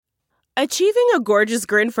Achieving a gorgeous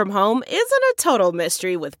grin from home isn't a total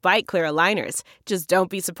mystery with Bite Clear aligners. Just don't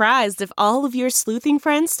be surprised if all of your sleuthing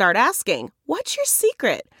friends start asking, "What's your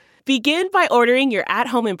secret?" Begin by ordering your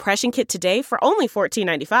at-home impression kit today for only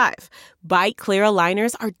 $14.95. Bite Clear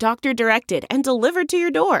aligners are doctor-directed and delivered to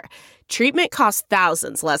your door. Treatment costs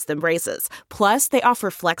thousands less than braces. Plus, they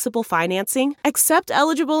offer flexible financing, accept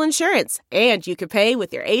eligible insurance, and you can pay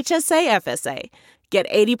with your HSA FSA. Get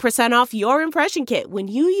 80% off your impression kit when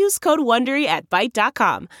you use code WONDERY at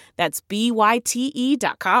Byte.com. That's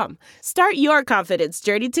BYTE.com. Start your confidence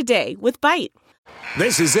journey today with Byte.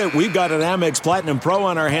 This is it. We've got an Amex Platinum Pro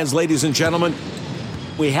on our hands, ladies and gentlemen.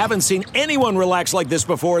 We haven't seen anyone relax like this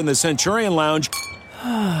before in the Centurion Lounge.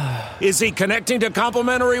 Is he connecting to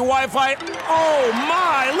complimentary Wi-Fi? Oh,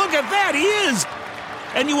 my. Look at that. He is.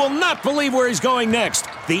 And you will not believe where he's going next.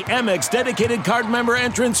 The Amex dedicated card member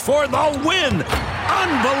entrance for the win.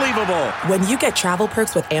 Unbelievable. When you get travel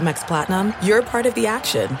perks with Amex Platinum, you're part of the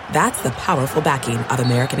action. That's the powerful backing of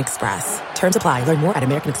American Express. Terms apply. Learn more at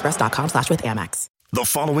americanexpress.com/withAmex. The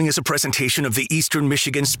following is a presentation of the Eastern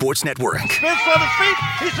Michigan Sports Network. Spins on the feet.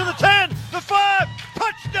 He's to the 10, the 5.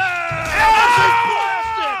 Touchdown!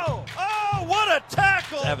 Oh! Oh, what a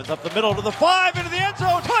tackle! Evans up the middle to the 5, into the end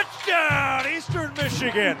zone. Touchdown, Eastern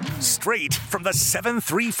Michigan! Straight from the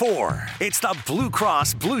 734. It's the Blue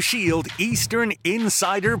Cross Blue Shield Eastern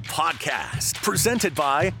Insider Podcast. Presented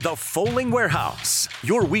by The Foaling Warehouse.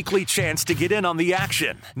 Your weekly chance to get in on the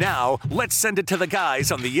action. Now, let's send it to the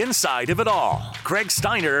guys on the inside of it all. Greg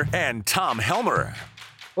Steiner and Tom Helmer.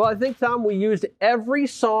 Well, I think, Tom, we used every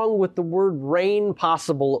song with the word rain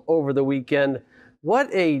possible over the weekend. What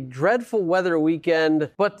a dreadful weather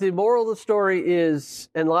weekend. But the moral of the story is,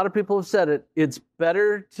 and a lot of people have said it, it's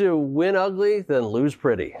better to win ugly than lose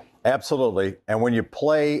pretty. Absolutely. And when you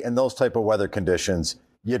play in those type of weather conditions,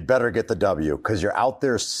 you'd better get the W because you're out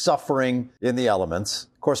there suffering in the elements.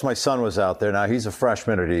 Of course, my son was out there. Now, he's a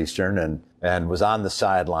freshman at Eastern and was on the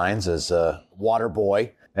sidelines as a water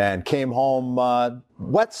boy and came home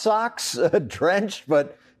wet socks, drenched,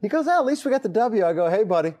 but he goes, at least we got the W. I go, hey,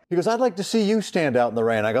 buddy. He goes, I'd like to see you stand out in the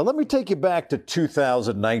rain. I go, let me take you back to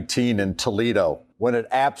 2019 in Toledo when it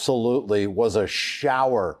absolutely was a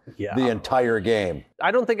shower the entire game. I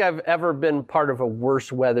don't think I've ever been part of a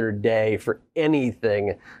worse weather day for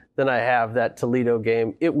anything than I have that Toledo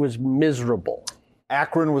game. It was miserable.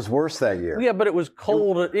 Akron was worse that year. Yeah, but it was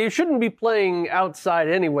cold. You shouldn't be playing outside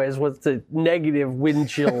anyways with the negative wind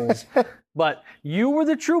chills. But you were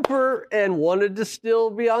the trooper and wanted to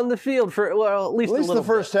still be on the field for, well, at least a little the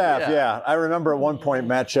first bit. half, yeah. I remember at one point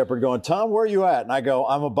Matt Shepard going, Tom, where are you at? And I go,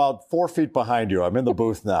 I'm about 4 feet behind you. I'm in the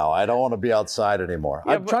booth now. I don't want to be outside anymore.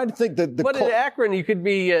 I'm trying to think that But in Akron, you could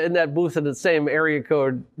be in that booth in the same area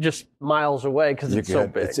code just miles away because it's so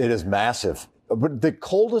big. It is massive. But the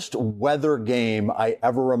coldest weather game I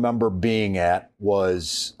ever remember being at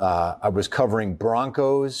was I was covering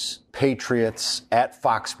Broncos, Patriots at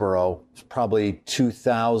Foxborough. It was probably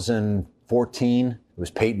 2014. It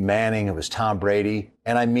was Peyton Manning. It was Tom Brady.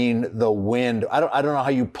 And I mean, the wind. I don't know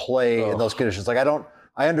how you play in those conditions. Like,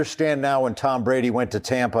 I understand now when Tom Brady went to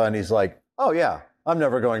Tampa and he's like, oh, yeah, I'm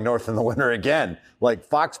never going north in the winter again. Like,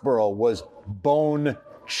 Foxborough was bone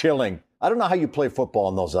chilling. I don't know how you play football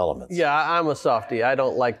in those elements. Yeah, I'm a softie. I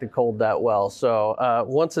don't like the cold that well. So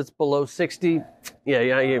once it's below 60, you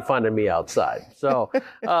ain't finding me outside. So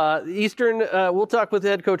Eastern, we'll talk with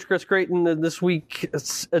head coach Chris Creighton in this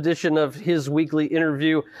week's edition of his weekly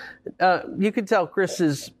interview. You can tell Chris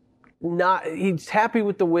is he's happy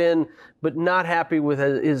with the win, but not happy with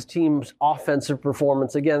his team's offensive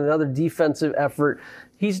performance. Again, another defensive effort.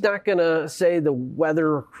 He's not going to say the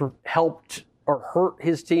weather helped or hurt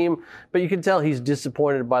his team, but you can tell he's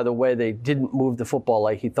disappointed by the way they didn't move the football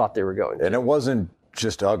like he thought they were going to. And it wasn't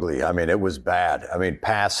just ugly. I mean, it was bad. I mean,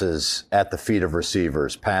 passes at the feet of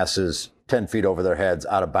receivers, passes 10 feet over their heads,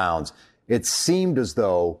 out of bounds. It seemed as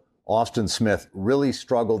though Austin Smith really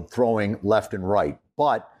struggled throwing left and right,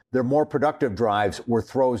 but their more productive drives were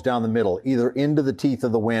throws down the middle, either into the teeth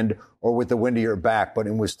of the wind or with the wind to your back, but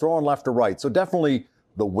it was throwing left or right. So definitely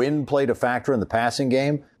the wind played a factor in the passing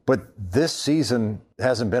game. But this season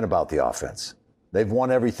hasn't been about the offense. They've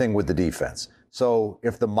won everything with the defense. So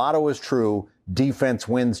if the motto is true, defense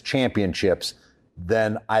wins championships,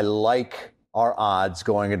 then I like our odds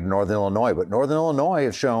going into Northern Illinois. But Northern Illinois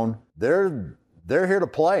has shown they're here to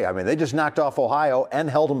play. I mean, they just knocked off Ohio and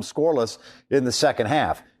held them scoreless in the second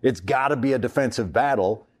half. It's got to be a defensive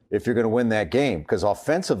battle if you're going to win that game. Because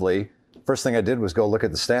offensively, first thing I did was go look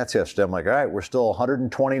at the stats yesterday. I'm like, all right, we're still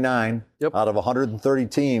 129 out of 130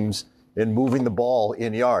 teams in moving the ball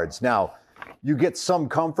in yards. Now, you get some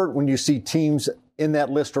comfort when you see teams in that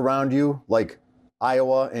list around you, like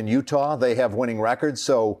Iowa and Utah, they have winning records.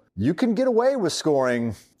 So you can get away with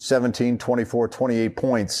scoring 17, 24, 28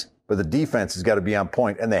 points, but the defense has got to be on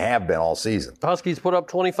point, and they have been all season. The Huskies put up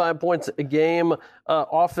 25 points a game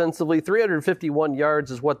offensively. 351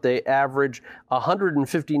 yards is what they average.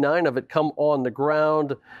 159 of it come on the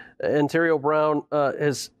ground. Ontario Brown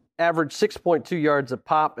has averaged 6.2 yards a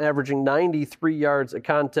pop, averaging 93 yards a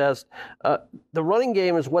contest. The running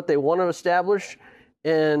game is what they want to establish.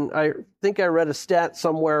 And I think I read a stat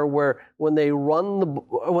somewhere where when they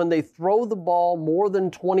throw the ball more than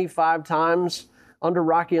 25 times under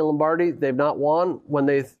Rocky and Lombardi, they've not won. When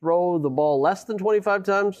they throw the ball less than 25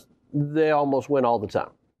 times, they almost win all the time.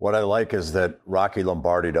 What I like is that Rocky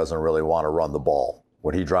Lombardi doesn't really want to run the ball.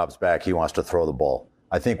 When he drops back, he wants to throw the ball.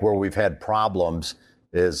 I think where we've had problems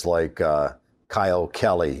is like Kyle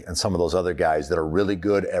Kelly and some of those other guys that are really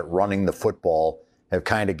good at running the football have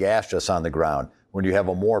kind of gashed us on the ground. When you have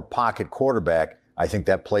a more pocket quarterback, I think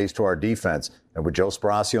that plays to our defense. And with Joe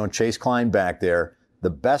Sparacio and Chase Klein back there, the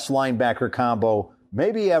best linebacker combo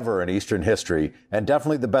maybe ever in Eastern history, and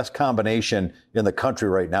definitely the best combination in the country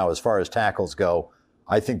right now as far as tackles go.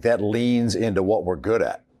 I think that leans into what we're good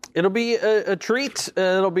at. It'll be a treat.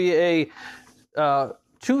 It'll be a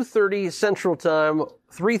 2:30 Central Time,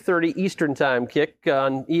 3:30 Eastern Time kick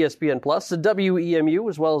on ESPN Plus, the WEMU,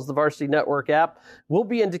 as well as the Varsity Network app. We'll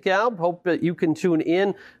be in DeKalb. Hope that you can tune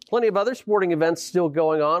in. Plenty of other sporting events still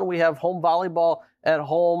going on. We have home volleyball at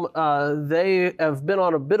home. They have been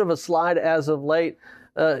on a bit of a slide as of late.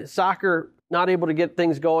 Soccer not able to get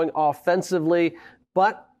things going offensively,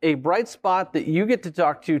 but a bright spot that you get to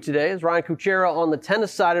talk to today is Ryan Kuchera on the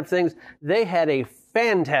tennis side of things. They had a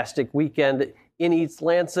fantastic weekend in East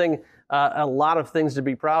Lansing. A lot of things to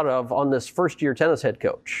be proud of on this first-year tennis head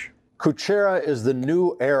coach. Kuchera is the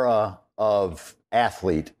new era of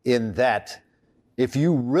athlete in that if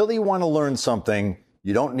you really want to learn something,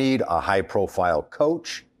 you don't need a high-profile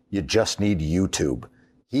coach. You just need YouTube.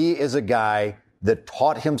 He is a guy that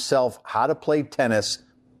taught himself how to play tennis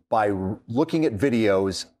by looking at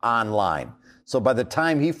videos online. So by the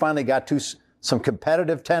time he finally got to some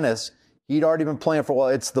competitive tennis, he'd already been playing for a while.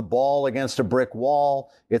 It's the ball against a brick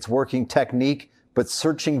wall. It's working technique, but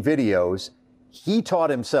searching videos, he taught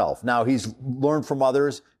himself. Now he's learned from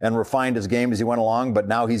others and refined his game as he went along, but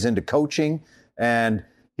now he's into coaching. And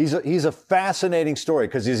he's a fascinating story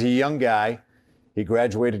because he's a young guy. He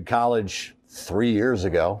graduated college 3 years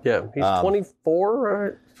ago. Yeah, he's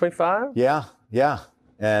 24, 25? Yeah.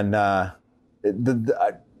 And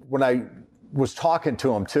when I was talking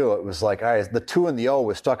to him, too, it was like, all right, the 2 and the O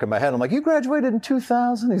was stuck in my head. I'm like, you graduated in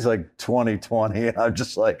 2000? He's like, 2020. And I'm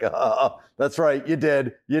just like, oh, that's right, you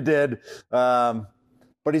did. But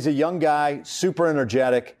he's a young guy, super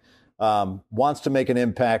energetic, wants to make an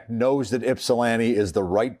impact, knows that Ypsilanti is the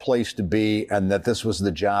right place to be and that this was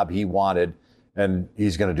the job he wanted. And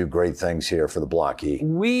he's going to do great things here for the Block E.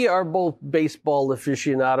 We are both baseball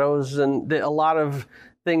aficionados, and a lot of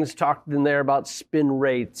things talked in there about spin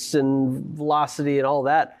rates and velocity and all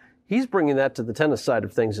that. He's bringing that to the tennis side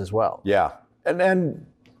of things as well. Yeah. And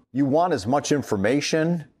you want as much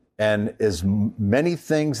information and as many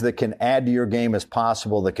things that can add to your game as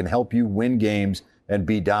possible that can help you win games and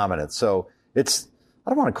be dominant. So I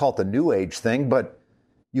don't want to call it the new age thing, but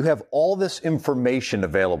you have all this information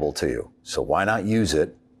available to you. So why not use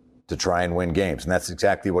it to try and win games? And that's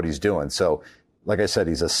exactly what he's doing. So, like I said,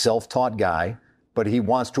 he's a self-taught guy, but he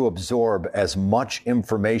wants to absorb as much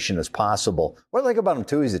information as possible. What I like about him,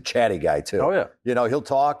 too, he's a chatty guy, too. Oh, yeah. You know, he'll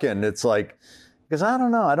talk, and it's like, because I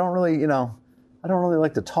don't know, I don't really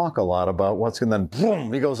like to talk a lot about what's going to, then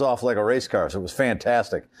boom, he goes off like a race car. So it was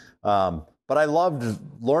fantastic. But I loved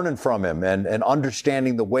learning from him and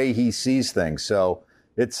understanding the way he sees things. So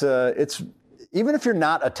it's even if you're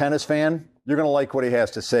not a tennis fan, you're going to like what he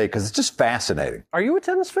has to say because it's just fascinating. Are you a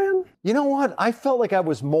tennis fan? You know what? I felt like I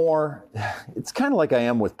was more, it's kind of like I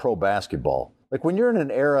am with pro basketball. Like when you're in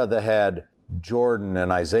an era that had Jordan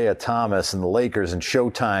and Isaiah Thomas and the Lakers and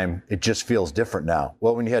Showtime, it just feels different now.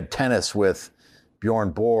 Well, when you had tennis with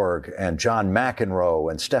Bjorn Borg and John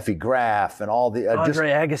McEnroe and Steffi Graf and all the...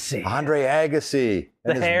 Andre Agassi.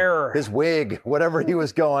 And his wig, whatever he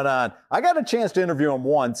was going on. I got a chance to interview him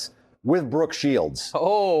once with Brooke Shields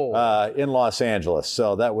in Los Angeles.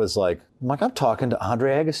 So that was like, I'm talking to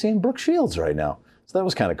Andre Agassi and Brooke Shields right now. So that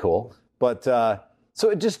was kind of cool. But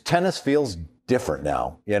so tennis feels different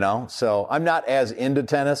now, you know? So I'm not as into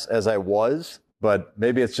tennis as I was, but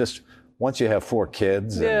maybe it's just... Once you have 4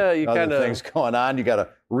 kids and other things going on, you got to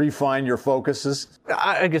refine your focuses.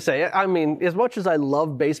 I can say, I mean, as much as I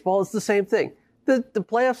love baseball, it's the same thing. the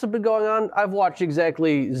playoffs have been going on. I've watched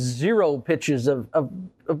exactly 0 pitches of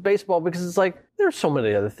baseball because it's like there's so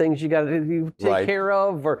many other things you got to take care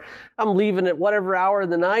of, or I'm leaving at whatever hour of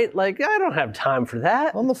the night. Like, I don't have time for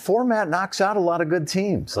that. Well, the format knocks out a lot of good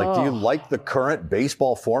teams. Like, do you like the current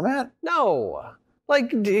baseball format? No.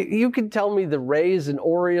 Like, you could tell me the Rays and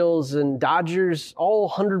Orioles and Dodgers, all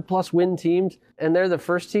 100-plus win teams, and they're the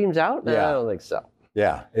first teams out? No, I don't think so.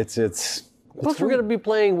 Yeah, it's Plus, we're going to be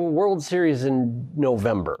playing World Series in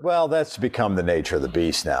November. Well, that's become the nature of the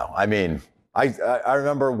beast now. I mean, I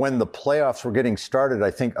remember when the playoffs were getting started,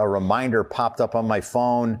 I think a reminder popped up on my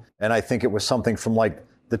phone, and I think it was something from like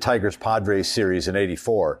the Tigers-Padres series in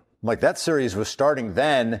 '84. I'm like, that series was starting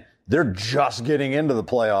then. They're just getting into the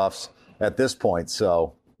playoffs at this point.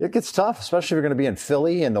 So it gets tough, especially if you're going to be in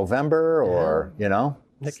Philly in November or, you know.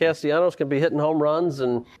 Nick Castellanos can be hitting home runs,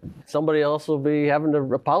 and somebody else will be having to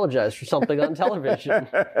apologize for something on television.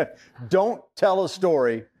 Don't tell a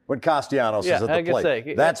story when Castellanos is at the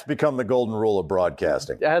plate. That's become the golden rule of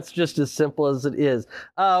broadcasting. That's just as simple as it is.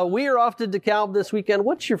 We are off to DeKalb this weekend.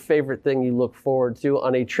 What's your favorite thing you look forward to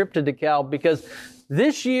on a trip to DeKalb? Because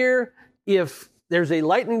this year, if there's a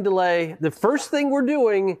lightning delay, the first thing we're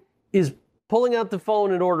doing is pulling out the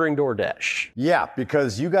phone and ordering DoorDash. Yeah,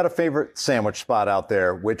 because you got a favorite sandwich spot out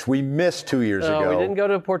there, which we missed 2 years ago. We didn't go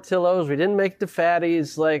to Portillo's. We didn't make the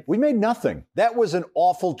Fatties. We made nothing. That was an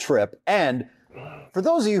awful trip. And for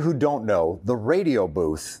those of you who don't know, the radio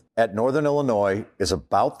booth at Northern Illinois is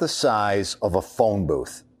about the size of a phone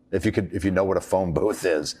booth. If you know what a phone booth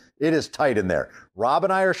is, it is tight in there. Rob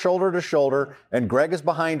and I are shoulder to shoulder, and Greg is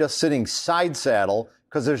behind us sitting side saddle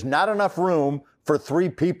because there's not enough room for 3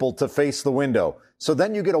 people to face the window. So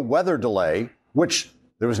then you get a weather delay, which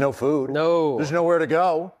there was no food. No. There's nowhere to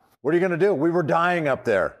go. What are you going to do? We were dying up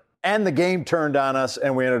there. And the game turned on us,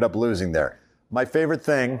 and we ended up losing there. My favorite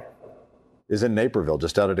thing is in Naperville,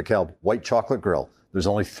 just out of DeKalb, White Chocolate Grill. There's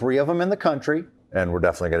only 3 of them in the country, and we're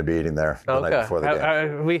definitely going to be eating there the night before the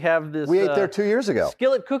game. We have this. We ate there 2 years ago.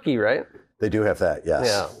 Skillet cookie, right? They do have that, yes.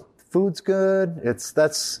 Yeah. Food's good.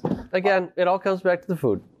 Again, it all comes back to the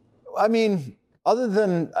food. I mean,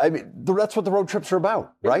 that's what the road trips are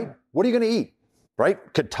about, right? What are you going to eat, right?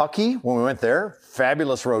 Kentucky, when we went there,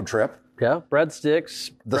 fabulous road trip. Yeah,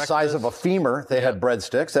 breadsticks. The size of a femur, they had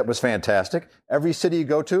breadsticks. That was fantastic. Every city you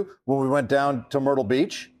go to, when we went down to Myrtle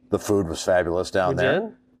Beach, the food was fabulous down there.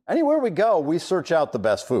 Did? Anywhere we go, we search out the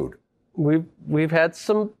best food. We've had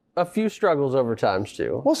a few struggles over times,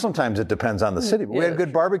 too. Well, sometimes it depends on the city. But we had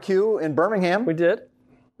good barbecue in Birmingham. We did.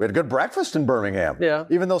 We had a good breakfast in Birmingham. Yeah.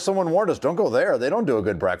 Even though someone warned us, don't go there. They don't do a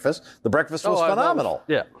good breakfast. The breakfast was phenomenal.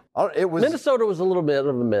 Minnesota was a little bit of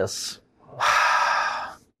a miss.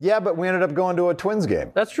 Yeah, but we ended up going to a Twins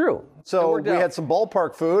game. That's true. So we had some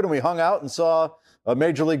ballpark food, and we hung out and saw a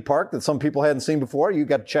major league park that some people hadn't seen before. You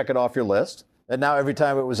got to check it off your list. And now every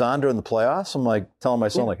time it was on during the playoffs, I'm like telling my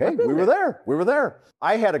son, hey, we were there. We were there.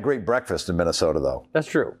 I had a great breakfast in Minnesota, though. That's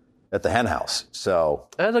true. At the Hen House. So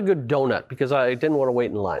I had a good donut because I didn't want to wait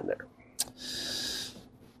in line there.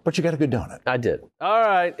 But you got a good donut. I did. All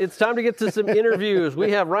right. It's time to get to some interviews.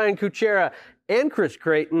 We have Ryan Kuchera and Chris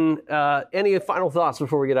Creighton. Any final thoughts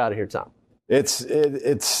before we get out of here, Tom?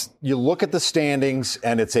 It's you look at the standings,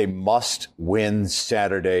 and it's a must-win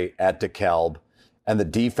Saturday at DeKalb. And the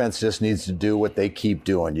defense just needs to do what they keep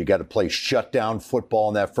doing. You got to play shutdown football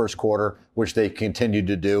in that first quarter, which they continue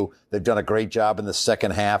to do. They've done a great job in the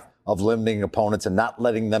second half of limiting opponents and not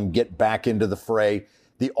letting them get back into the fray.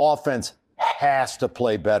 The offense has to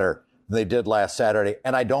play better than they did last Saturday,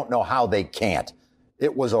 and I don't know how they can't.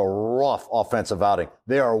 It was a rough offensive outing.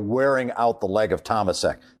 They are wearing out the leg of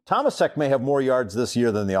Tomasek. Tomasek may have more yards this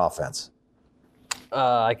year than the offense.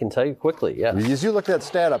 I can tell you quickly, yeah. As you look that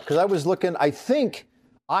stat up, because I was looking, I think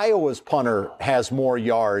Iowa's punter has more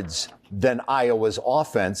yards than Iowa's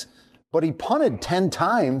offense, but he punted 10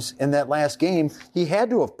 times in that last game. He had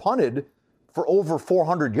to have punted for over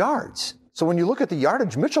 400 yards. So when you look at the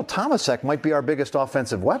yardage, Mitchell Tomasek might be our biggest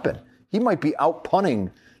offensive weapon. He might be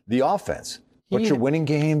out-punting the offense. But you're winning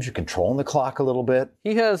games, you're controlling the clock a little bit.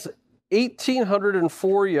 He has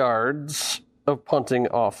 1,804 yards of punting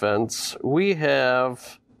offense. We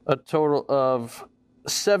have a total of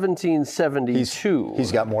 1,772.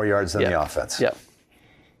 He's got more yards than the offense. Yeah.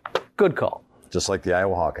 Good call. Just like the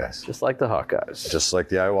Iowa Hawkeyes. Just like the Hawkeyes. Just like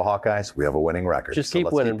the Iowa Hawkeyes, we have a winning record. Just keep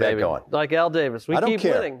winning, baby. Going. Like Al Davis, we keep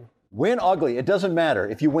winning. Win ugly. It doesn't matter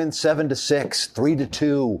if you win 7-6,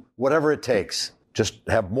 3-2, whatever it takes. Just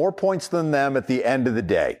have more points than them at the end of the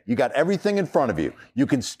day. You got everything in front of you. You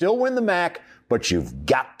can still win the MAC, but you've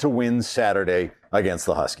got to win Saturday against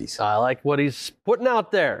the Huskies. I like what he's putting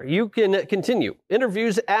out there. You can continue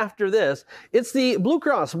interviews after this. It's the Blue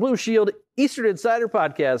Cross Blue Shield Eastern Insider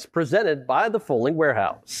Podcast presented by the Folding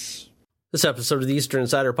Warehouse. This episode of the Eastern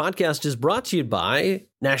Insider Podcast is brought to you by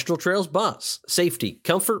National Trails Bus. Safety,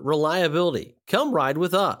 comfort, reliability. Come ride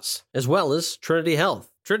with us. As well as Trinity Health.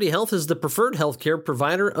 Trinity Health is the preferred healthcare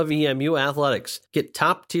provider of EMU athletics. Get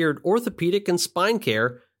top-tiered orthopedic and spine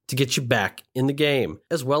care to get you back in the game,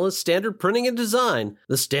 as well as Standard Printing and Design,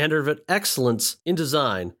 the standard of excellence in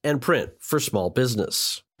design and print for small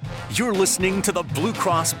business. You're listening to the Blue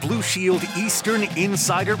Cross Blue Shield Eastern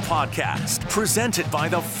Insider Podcast, presented by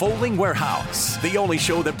the Folding Warehouse, the only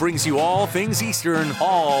show that brings you all things Eastern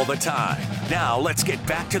all the time. Now let's get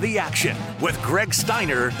back to the action with Greg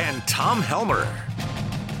Steiner and Tom Helmer.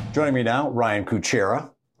 Joining me now, Ryan Kuchera,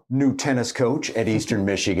 new tennis coach at Eastern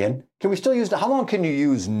Michigan. Can we still use, how long can you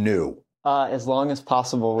use new? As long as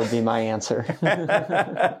possible would be my answer.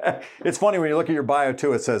 It's funny when you look at your bio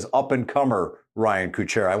too, it says up-and-comer Ryan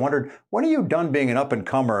Kuchera. I wondered, when are you done being an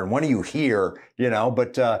up-and-comer and when are you here,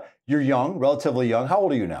 but you're young, relatively young. How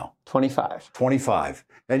old are you now? 25. 25.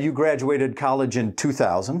 And you graduated college in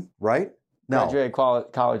 2000, right? No. Graduated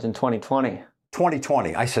college in 2020.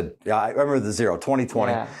 2020. I said, I remember the zero,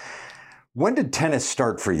 2020. Yeah. When did tennis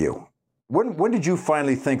start for you? When did you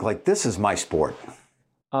finally think, like, this is my sport?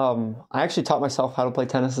 I actually taught myself how to play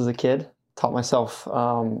tennis as a kid. Taught myself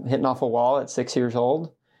hitting off a wall at 6 years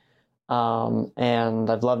old. And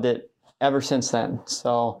I've loved it ever since then.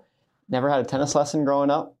 So never had a tennis lesson growing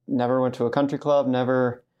up. Never went to a country club.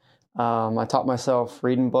 Never. I taught myself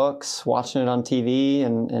reading books, watching it on TV,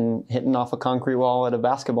 and hitting off a concrete wall at a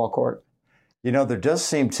basketball court. There does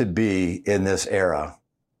seem to be in this era,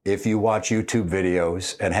 if you watch YouTube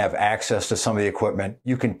videos and have access to some of the equipment,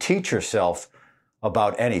 you can teach yourself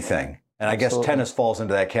about anything. And I guess tennis falls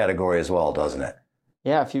into that category as well, doesn't it?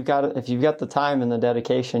 Yeah, if you've got the time and the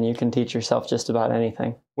dedication, you can teach yourself just about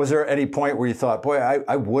anything. Was there any point where you thought, boy,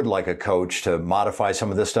 I would like a coach to modify some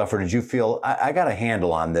of this stuff, or did you feel I got a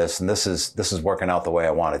handle on this and this is working out the way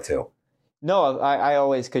I want it to? No, I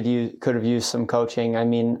always could have used some coaching. I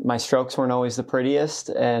mean, my strokes weren't always the prettiest,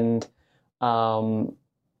 and I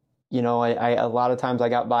a lot of times I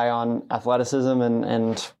got by on athleticism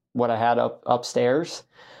and what I had upstairs.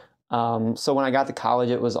 So when I got to college,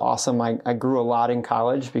 it was awesome. I grew a lot in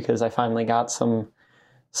college because I finally got some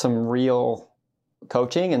real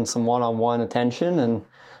coaching and some one-on-one attention.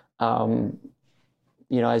 And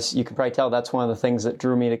as you can probably tell, that's one of the things that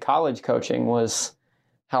drew me to college coaching was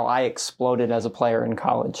how I exploded as a player in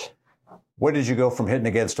college. When did you go from hitting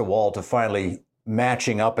against a wall to finally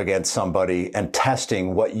matching up against somebody and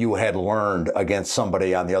testing what you had learned against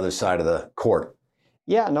somebody on the other side of the court?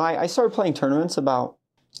 Yeah, no, I started playing tournaments about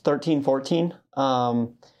 13, 14.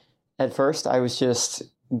 At first, I was just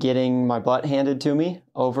getting my butt handed to me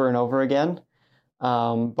over and over again.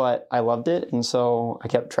 But I loved it. And so I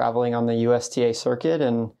kept traveling on the USTA circuit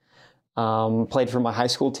and played for my high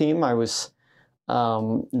school team. I was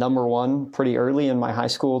number one pretty early in my high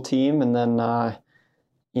school team. And then,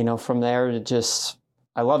 from there,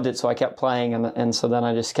 I loved it. So I kept playing. And so then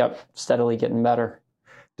I just kept steadily getting better.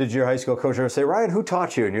 Did your high school coach ever say, Ryan, who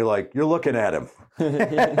taught you? And you're like, you're looking at him.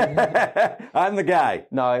 I'm the guy.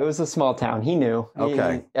 No, it was a small town. He knew.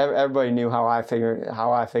 Okay. Everybody knew how I figured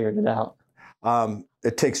it out.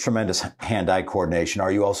 It takes tremendous hand-eye coordination.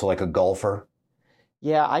 Are you also like a golfer?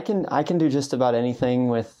 Yeah, I can do just about anything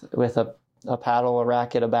with a paddle, a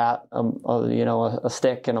racket, a bat, a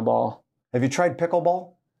stick, and a ball. Have you tried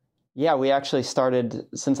pickleball? Yeah, we actually started,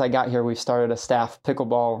 since I got here, we've started a staff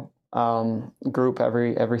pickleball group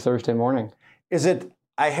every Thursday morning.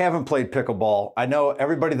 I haven't played pickleball. I know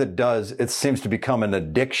everybody that does, it seems to become an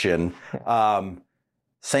addiction.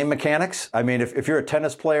 Same mechanics? I mean, if you're a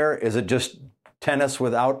tennis player, is it just tennis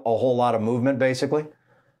without a whole lot of movement, basically?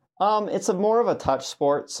 It's more of a touch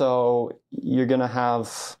sport, so you're going to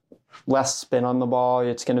have less spin on the ball.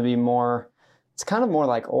 It's going to be it's kind of more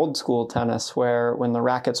like old school tennis, where when the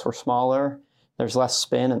rackets were smaller, there's less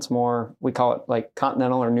spin. It's more, we call it like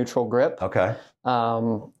continental or neutral grip. Okay.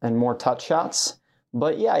 And more touch shots.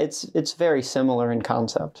 But yeah, it's very similar in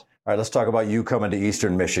concept. All right, let's talk about you coming to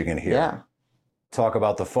Eastern Michigan here. Yeah. Talk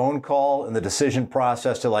about the phone call and the decision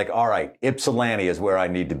process to like, all right, Ypsilanti is where I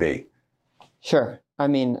need to be. Sure. I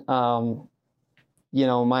mean, my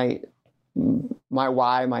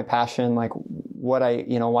why, my passion, like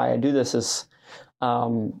why I do this is,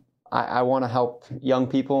 I want to help young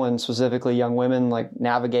people and specifically young women like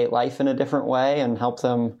navigate life in a different way and help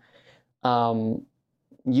them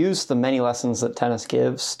use the many lessons that tennis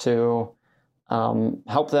gives to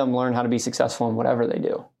help them learn how to be successful in whatever they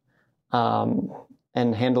do,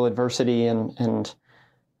 and handle adversity and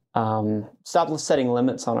stop setting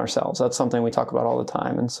limits on ourselves. That's something we talk about all the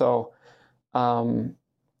time. And so,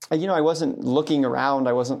 I wasn't looking around.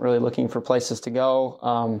 I wasn't really looking for places to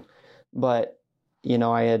go. But,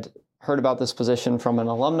 I had heard about this position from an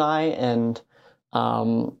alumni, and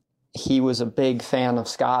he was a big fan of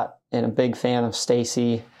Scott and a big fan of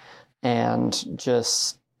Stacy, and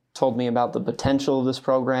just told me about the potential of this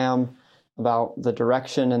program, about the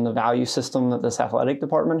direction and the value system that this athletic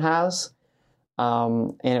department has.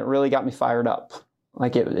 And it really got me fired up.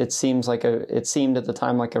 Like it seemed at the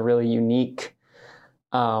time like a really unique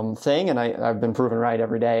thing. And I've been proven right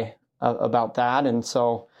every day about that. And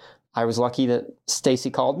so I was lucky that Stacy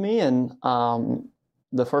called me, and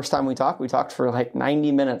the first time we talked for like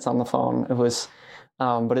 90 minutes on the phone. It was,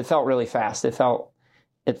 but it felt really fast. It felt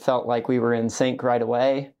like we were in sync right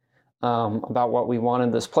away, about what we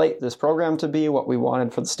wanted this program to be, what we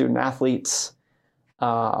wanted for the student athletes,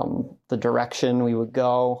 the direction we would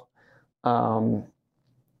go.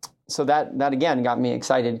 So that again got me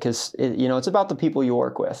excited, because it's about the people you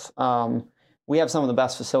work with. We have some of the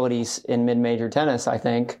best facilities in mid-major tennis, I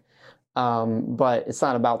think. But it's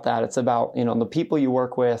not about that. It's about, the people you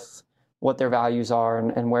work with, what their values are,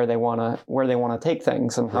 and where they want to take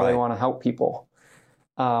things, and how they want to help people.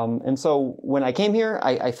 And so when I came here,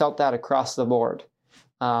 I felt that across the board.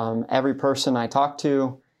 Every person I talked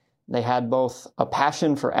to, they had both a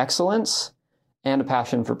passion for excellence and a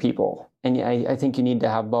passion for people. And I think you need to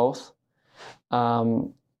have both.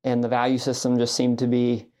 And the value system just seemed to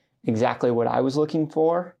be exactly what I was looking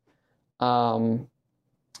for.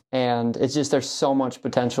 And it's just, there's so much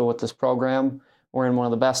potential with this program. We're in one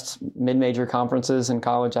of the best mid-major conferences in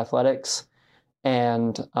college athletics.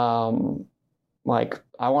 And I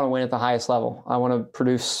want to win at the highest level. I want to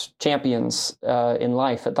produce champions in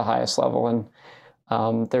life at the highest level.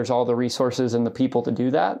 And there's all the resources and the people to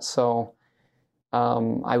do that. So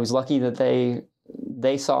I was lucky that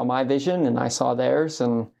they saw my vision and I saw theirs,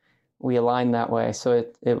 and we aligned that way. So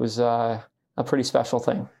it was a pretty special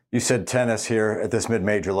thing. You said tennis here at this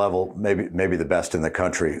mid-major level, maybe the best in the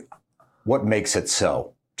country. What makes it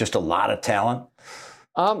so? Just a lot of talent?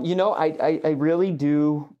 I really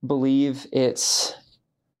do believe it's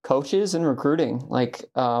coaches and recruiting. Like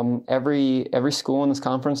every school in this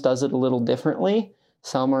conference does it a little differently.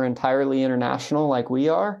 Some are entirely international, like we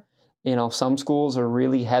are. Some schools are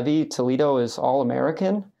really heavy. Toledo is all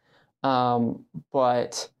American,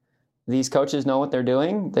 but these coaches know what they're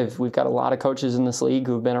doing. We've got a lot of coaches in this league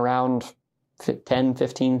who've been around 10,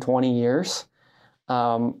 15, 20 years.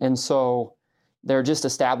 And so they're just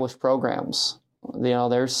established programs.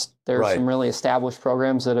 There's some really established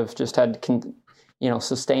programs that have just had,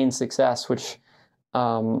 sustained success, which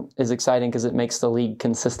is exciting because it makes the league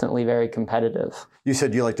consistently very competitive. You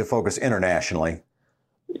said you like to focus internationally.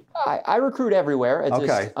 I recruit everywhere. It's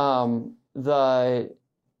okay. Just,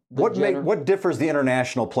 what differs the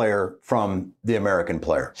international player from the American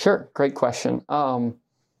player? Sure. Great question.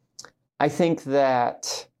 I think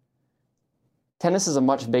that tennis is a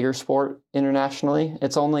much bigger sport internationally.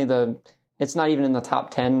 It's not even in the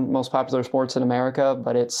top 10 most popular sports in America,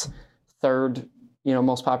 but it's third,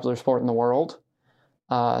 most popular sport in the world.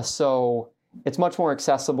 So it's much more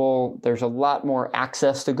accessible. There's a lot more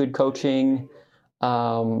access to good coaching.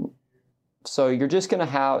 So you're just going to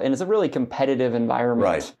have, and it's a really competitive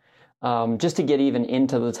environment, just to get even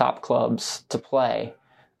into the top clubs to play.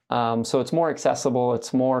 So it's more accessible.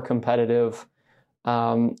 It's more competitive.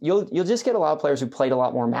 You'll just get a lot of players who played a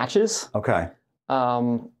lot more matches. Okay.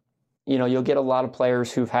 You'll get a lot of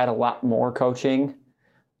players who've had a lot more coaching.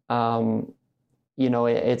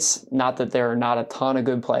 It's not that there are not a ton of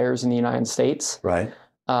good players in the United States. Right.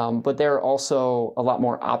 But there are also a lot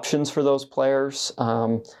more options for those players.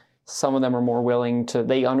 Some of them are more willing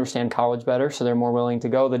they understand college better, so they're more willing to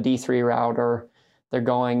go the D3 route, or they're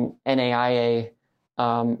going NAIA.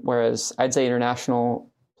 Whereas I'd say international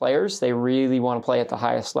players, they really want to play at the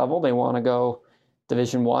highest level. They want to go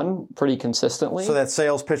Division I pretty consistently. So that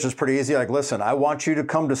sales pitch is pretty easy. Like, listen, I want you to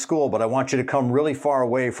come to school, but I want you to come really far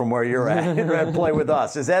away from where you're at and play with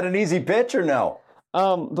us. Is that an easy pitch or no?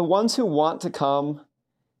 The ones who want to come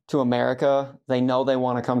to America, they know they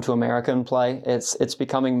want to come to America and play. It's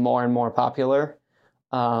becoming more and more popular,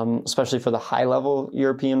 especially for the high-level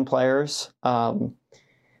European players.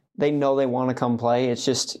 They know they want to come play. It's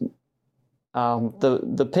just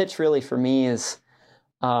the pitch really for me is,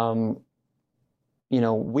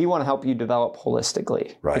 we want to help you develop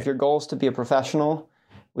holistically. Right. If your goal is to be a professional,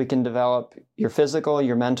 We can develop your physical,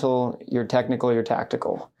 your mental, your technical, your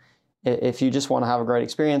tactical. If you just want to have a great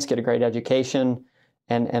experience, get a great education,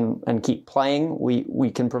 and keep playing,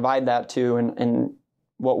 we can provide that too. And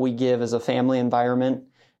what we give is a family environment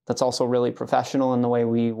that's also really professional in the way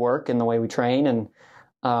we work and the way we train. And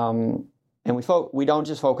we don't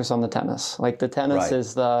just focus on the tennis. Like the tennis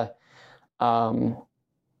is the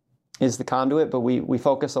conduit, but we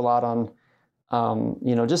focus a lot on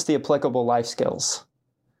just the applicable life skills,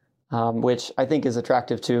 which I think is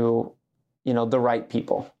attractive to the right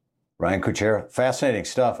people. Ryan Kuchera, fascinating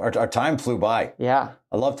stuff. Our time flew by. Yeah.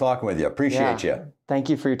 I love talking with you. Appreciate you. Thank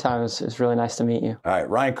you for your time. It's really nice to meet you. All right,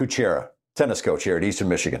 Ryan Kuchera, tennis coach here at Eastern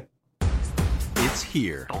Michigan. It's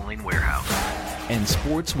here. Bowling Warehouse. And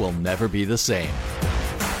sports will never be the same.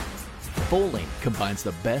 Bowling combines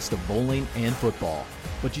the best of bowling and football,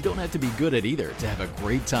 but you don't have to be good at either to have a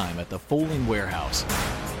great time at the Bowling Warehouse.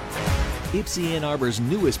 Ypsi Ann Arbor's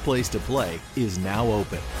newest place to play is now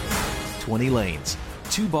open. 20 lanes,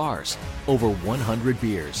 2 bars, over 100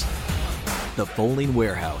 beers. The Bowling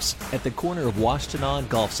Warehouse at the corner of Washtenaw and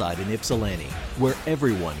Gulfside in Ypsilanti, where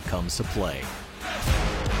everyone comes to play.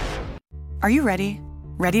 Are you ready?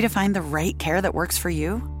 Ready to find the right care that works for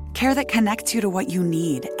you? Care that connects you to what you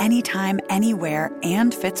need anytime, anywhere,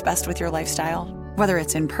 and fits best with your lifestyle? Whether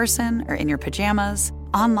it's in person or in your pajamas,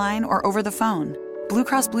 online or over the phone, Blue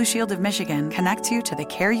Cross Blue Shield of Michigan connects you to the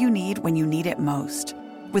care you need when you need it most.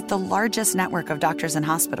 With the largest network of doctors and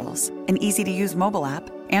hospitals, an easy-to-use mobile app,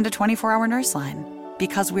 and a 24-hour nurse line.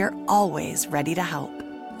 Because we're always ready to help.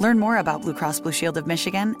 Learn more about Blue Cross Blue Shield of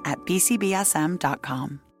Michigan at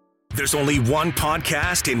bcbsm.com. There's only one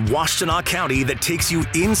podcast in Washtenaw County that takes you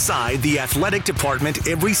inside the athletic department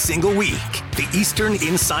every single week. The Eastern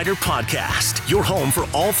Insider Podcast, your home for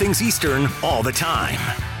all things Eastern all the time.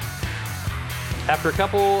 After a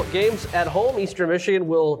couple games at home, Eastern Michigan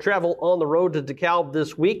will travel on the road to DeKalb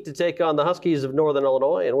this week to take on the Huskies of Northern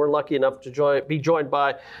Illinois, and we're lucky enough to be joined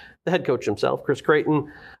by the head coach himself, Chris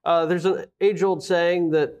Creighton. There's an age-old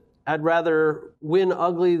saying that I'd rather win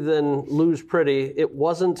ugly than lose pretty. It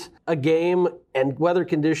wasn't a game and weather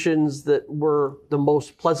conditions that were the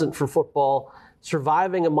most pleasant for football.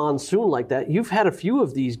 Surviving a monsoon like that, you've had a few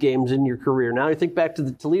of these games in your career. Now you think back to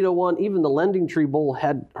the Toledo one, even the Lending Tree Bowl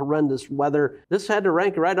had horrendous weather. This had to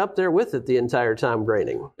rank right up there with it the entire time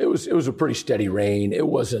raining. It was a pretty steady rain. It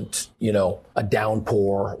wasn't, a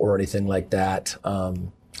downpour or anything like that.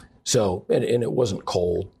 And it wasn't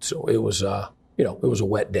cold. So it was, it was a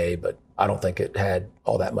wet day, but I don't think it had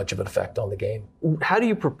all that much of an effect on the game. How do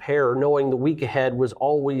you prepare knowing the week ahead was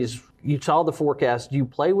always, you saw the forecast, do you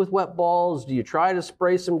play with wet balls? Do you try to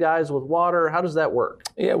spray some guys with water? How does that work?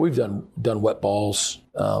 Yeah, we've done wet balls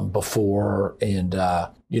before, and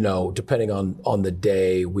depending on the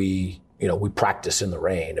day, we practice in the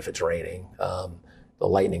rain if it's raining. The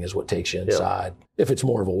lightning is what takes you inside. Yeah. If it's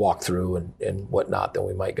more of a walkthrough and whatnot, then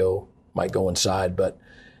we might go inside. But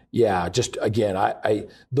yeah, just again,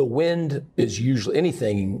 the wind is usually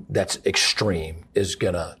anything that's extreme is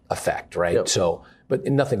gonna affect, right? Yep. So, but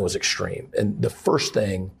nothing was extreme. And the first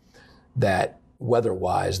thing that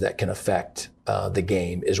weather-wise that can affect the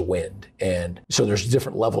game is wind. And so there's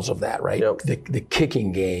different levels of that, right? Yep. The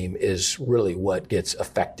kicking game is really what gets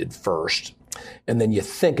affected first. And then you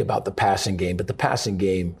think about the passing game, but the passing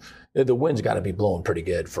game, the wind's got to be blowing pretty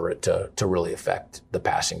good for it to really affect the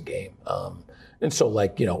passing game. And so, I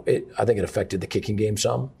think it affected the kicking game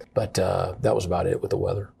some, but that was about it with the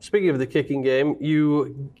weather. Speaking of the kicking game,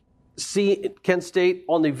 you see Kent State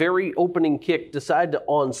on the very opening kick decide to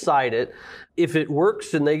onside it. If it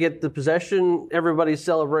works and they get the possession, everybody's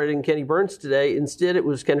celebrating Kenny Burns today. Instead, it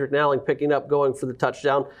was Kendrick Nowling picking up, going for the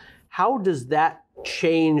touchdown. How does that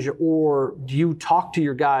change, or do you talk to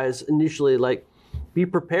your guys initially, be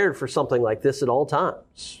prepared for something like this at all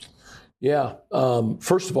times? Yeah.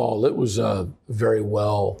 First of all, it was a very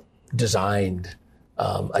well designed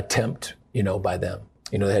attempt, by them.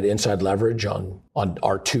 They had inside leverage on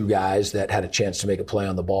our two guys that had a chance to make a play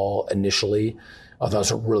on the ball initially. I thought it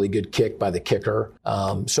was a really good kick by the kicker.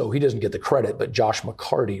 So he doesn't get the credit, but Josh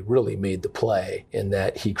McCarty really made the play in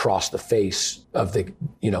that he crossed the face of the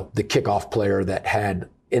kickoff player that had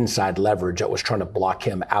inside leverage that was trying to block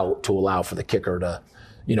him out to allow for the kicker to,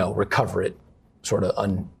 recover it sort of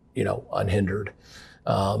unhindered.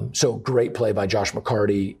 So great play by Josh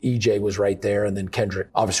McCarty. EJ was right there, and then Kendrick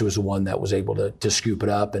obviously was the one that was able to scoop it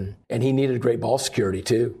up, and he needed great ball security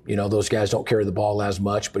too. Those guys don't carry the ball as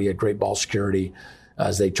much, but he had great ball security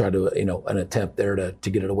as they tried to, an attempt there to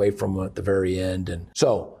get it away from him at the very end. And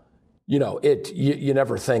so, you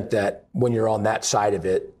never think that when you're on that side of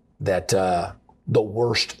it that the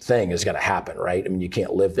worst thing is going to happen, right? I mean, you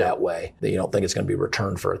can't live that way. You don't think it's going to be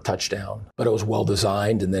returned for a touchdown. But it was well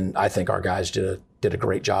designed, and then I think our guys did a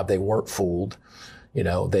great job. They weren't fooled.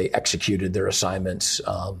 They executed their assignments,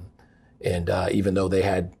 and even though they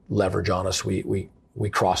had leverage on us, we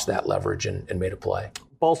crossed that leverage and made a play.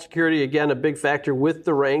 Ball security, again, a big factor with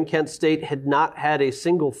the rain. Kent State had not had a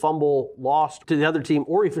single fumble lost to the other team,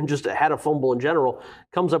 or even just had a fumble in general.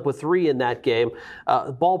 Comes up with 3 in that game.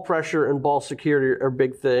 Ball pressure and ball security are a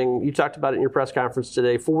big thing. You talked about it in your press conference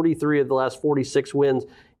today. 43 of the last 46 wins,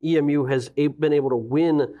 EMU has been able to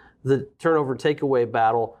win the turnover takeaway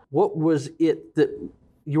battle. What was it that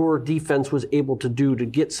your defense was able to do to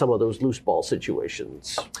get some of those loose ball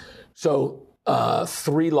situations? So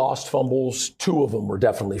 3 lost fumbles, 2 of them were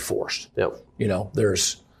definitely forced. Yep.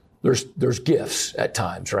 There's gifts at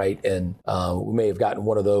times, right? And we may have gotten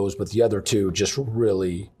one of those, but the other 2 just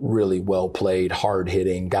really, really well played, hard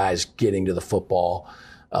hitting guys getting to the football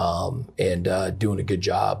and doing a good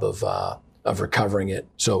job of recovering it.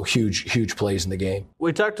 So huge plays in the game.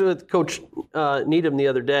 We talked with Coach Needham the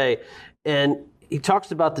other day, and he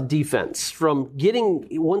talks about the defense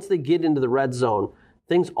once they get into the red zone,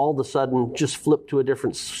 things all of a sudden just flip to a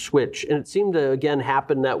different switch. And it seemed to, again,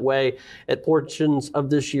 happen that way at portions of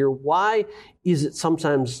this year. Why is it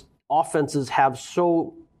sometimes offenses have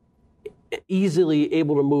so easily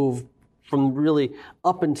able to move from really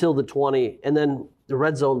up until the 20, and then the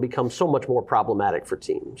red zone becomes so much more problematic for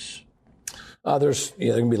teams? There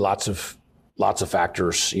can be lots of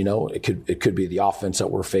factors. It could be the offense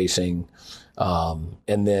that we're facing,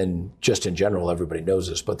 and then just in general, everybody knows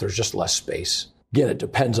this, but there's just less space. Again, it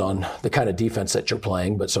depends on the kind of defense that you're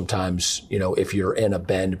playing, but sometimes, if you're in a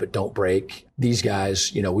bend but don't break, these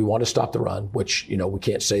guys, we want to stop the run, which, we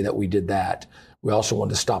can't say that we did that. We also wanted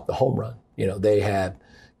to stop the home run. They had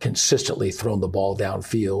consistently thrown the ball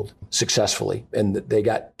downfield successfully, and they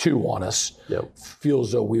got 2 on us. Yep. Feels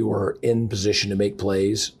as though we were in position to make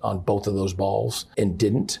plays on both of those balls and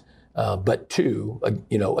didn't. But 2,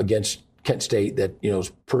 against Kent State that, is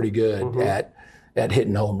pretty good at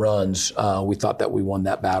hitting home runs. We thought that we won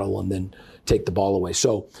that battle and then take the ball away.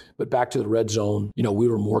 So, but back to the red zone, we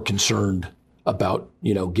were more concerned about,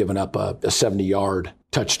 giving up a 70-yard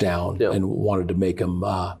touchdown and wanted to make them,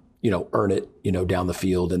 earn it, down the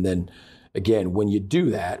field. And then again, when you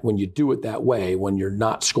do it that way, when you're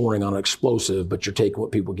not scoring on an explosive, but you're taking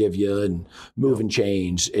what people give you and moving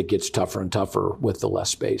chains, it gets tougher and tougher with the less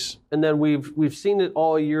space. And then we've seen it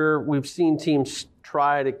all year. We've seen teams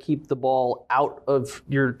try to keep the ball out of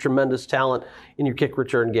your tremendous talent in your kick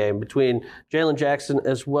return game. Between Jalen Jackson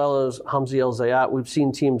as well as Hamzi El-Zayat, we've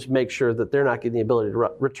seen teams make sure that they're not getting the ability to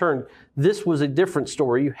return. This was a different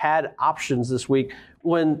story. You had options this week.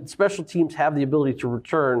 When special teams have the ability to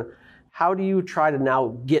return, how do you try to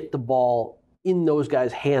now get the ball in those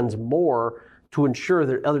guys' hands more to ensure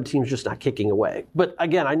that other teams just not kicking away? But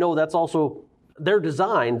again, I know that's also their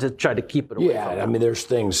design to try to keep it away from them. I mean, there's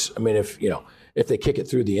things, if they kick it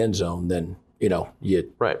through the end zone, then,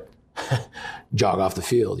 you jog off the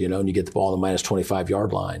field, and you get the ball on the minus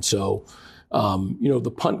 25-yard line. So,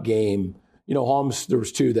 the punt game, Holmes, there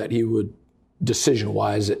was 2 that he would,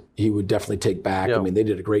 decision-wise, that he would definitely take back. Yep. I mean, they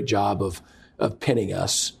did a great job of pinning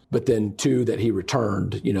us. But then 2 that he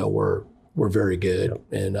returned, were very good. Yep.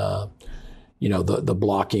 And, the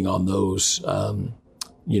blocking on those,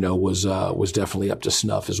 was definitely up to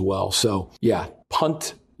snuff as well. So,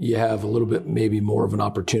 punt, you have a little bit maybe more of an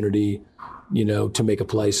opportunity, to make a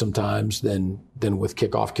play sometimes than with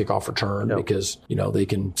kickoff return. Yep. Because, they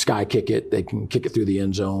can sky kick it, they can kick it through the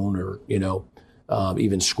end zone or,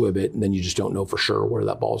 even squib it, and then you just don't know for sure where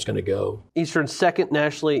that ball is going to go. Eastern's 2nd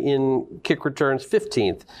nationally in kick returns,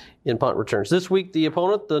 15th in punt returns. This week, the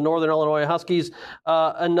opponent, the Northern Illinois Huskies,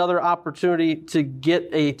 another opportunity to get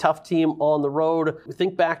a tough team on the road.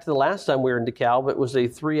 Think back to the last time we were in DeKalb. It was a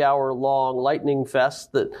 3-hour-long lightning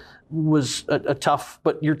fest that was a tough,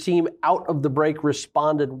 but your team out of the break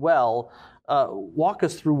responded well. Walk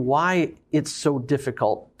us through why it's so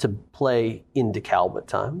difficult to play in DeKalb at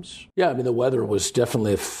times. Yeah, I mean, the weather was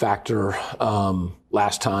definitely a factor.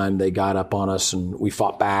 Last time they got up on us and we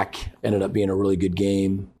fought back, ended up being a really good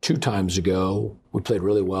game. 2 times ago, we played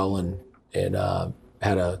really well and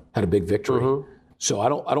had a big victory. Mm-hmm. So I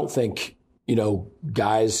don't think,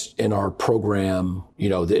 guys in our program,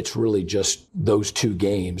 it's really just those 2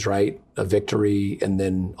 games, right? A victory and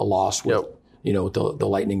then a loss with with the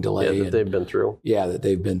lightning delay that they've been through. Yeah, that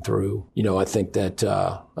they've been through. I think that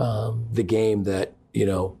the game that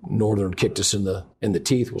Northern kicked us in the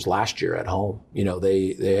teeth was last year at home.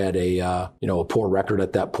 They had a poor record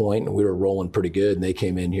at that point, and we were rolling pretty good, and they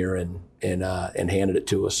came in here and handed it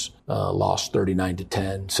to us, lost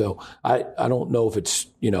 39-10. So I don't know if it's,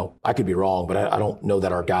 I could be wrong, but I don't know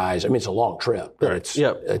that our guys, it's a long trip, but it's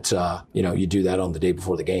you do that on the day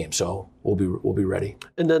before the game. So we'll be ready.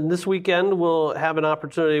 And then this weekend we'll have an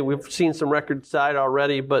opportunity. We've seen some records tied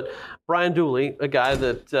already, but Brian Dooley, a guy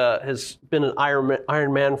that has been an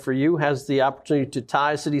Iron Man for you, has the opportunity to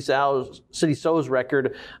tie City So's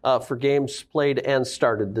record for games played and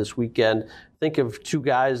started this weekend. Think of two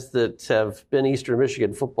guys that have been Eastern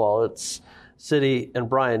Michigan football. It's City and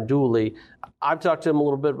Brian Dooley. I've talked to him a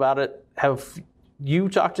little bit about it. Have you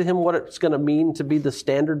talked to him what it's going to mean to be the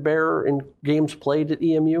standard bearer in games played at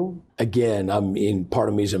EMU? Again, part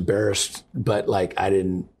of me is embarrassed, but I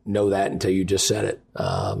didn't know that until you just said it.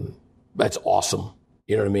 That's awesome.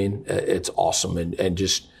 You know what I mean? It's awesome. And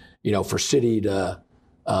just, for City to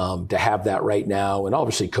have that right now, and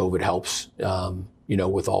obviously COVID helps,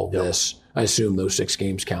 with all this. I assume those 6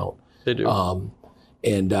 games count. They do.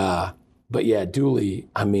 But yeah, Dooley,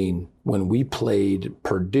 when we played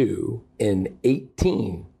Purdue in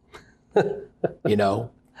 18,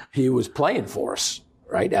 he was playing for us,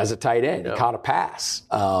 right, as a tight end. He caught a pass,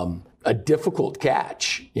 a difficult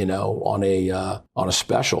catch, on a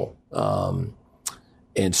special. And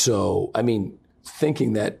so,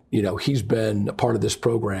 thinking that, he's been a part of this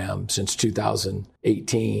program since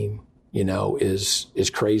 2018,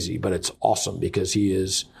 is crazy, but it's awesome because he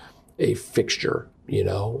is a fixture,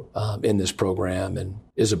 in this program and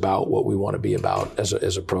is about what we want to be about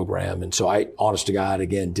as a program. And so I, honest to God,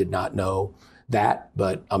 again, did not know that,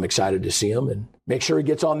 but I'm excited to see him and make sure he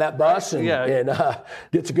gets on that bus and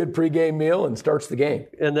gets a good pregame meal and starts the game.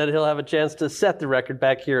 And then he'll have a chance to set the record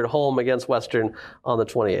back here at home against Western on the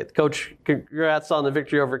 28th. Coach, congrats on the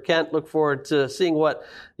victory over Kent. Look forward to seeing what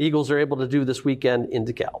the Eagles are able to do this weekend in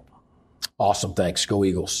DeKalb. Awesome. Thanks. Go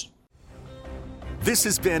Eagles. This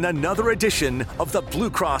has been another edition of the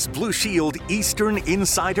Blue Cross Blue Shield Eastern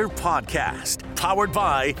Insider Podcast, powered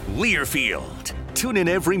by Learfield. Tune in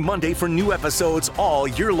every Monday for new episodes all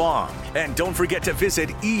year long. And don't forget to visit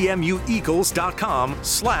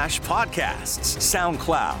emueagles.com/podcasts,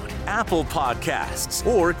 SoundCloud, Apple Podcasts,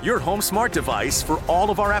 or your home smart device for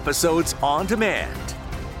all of our episodes on demand.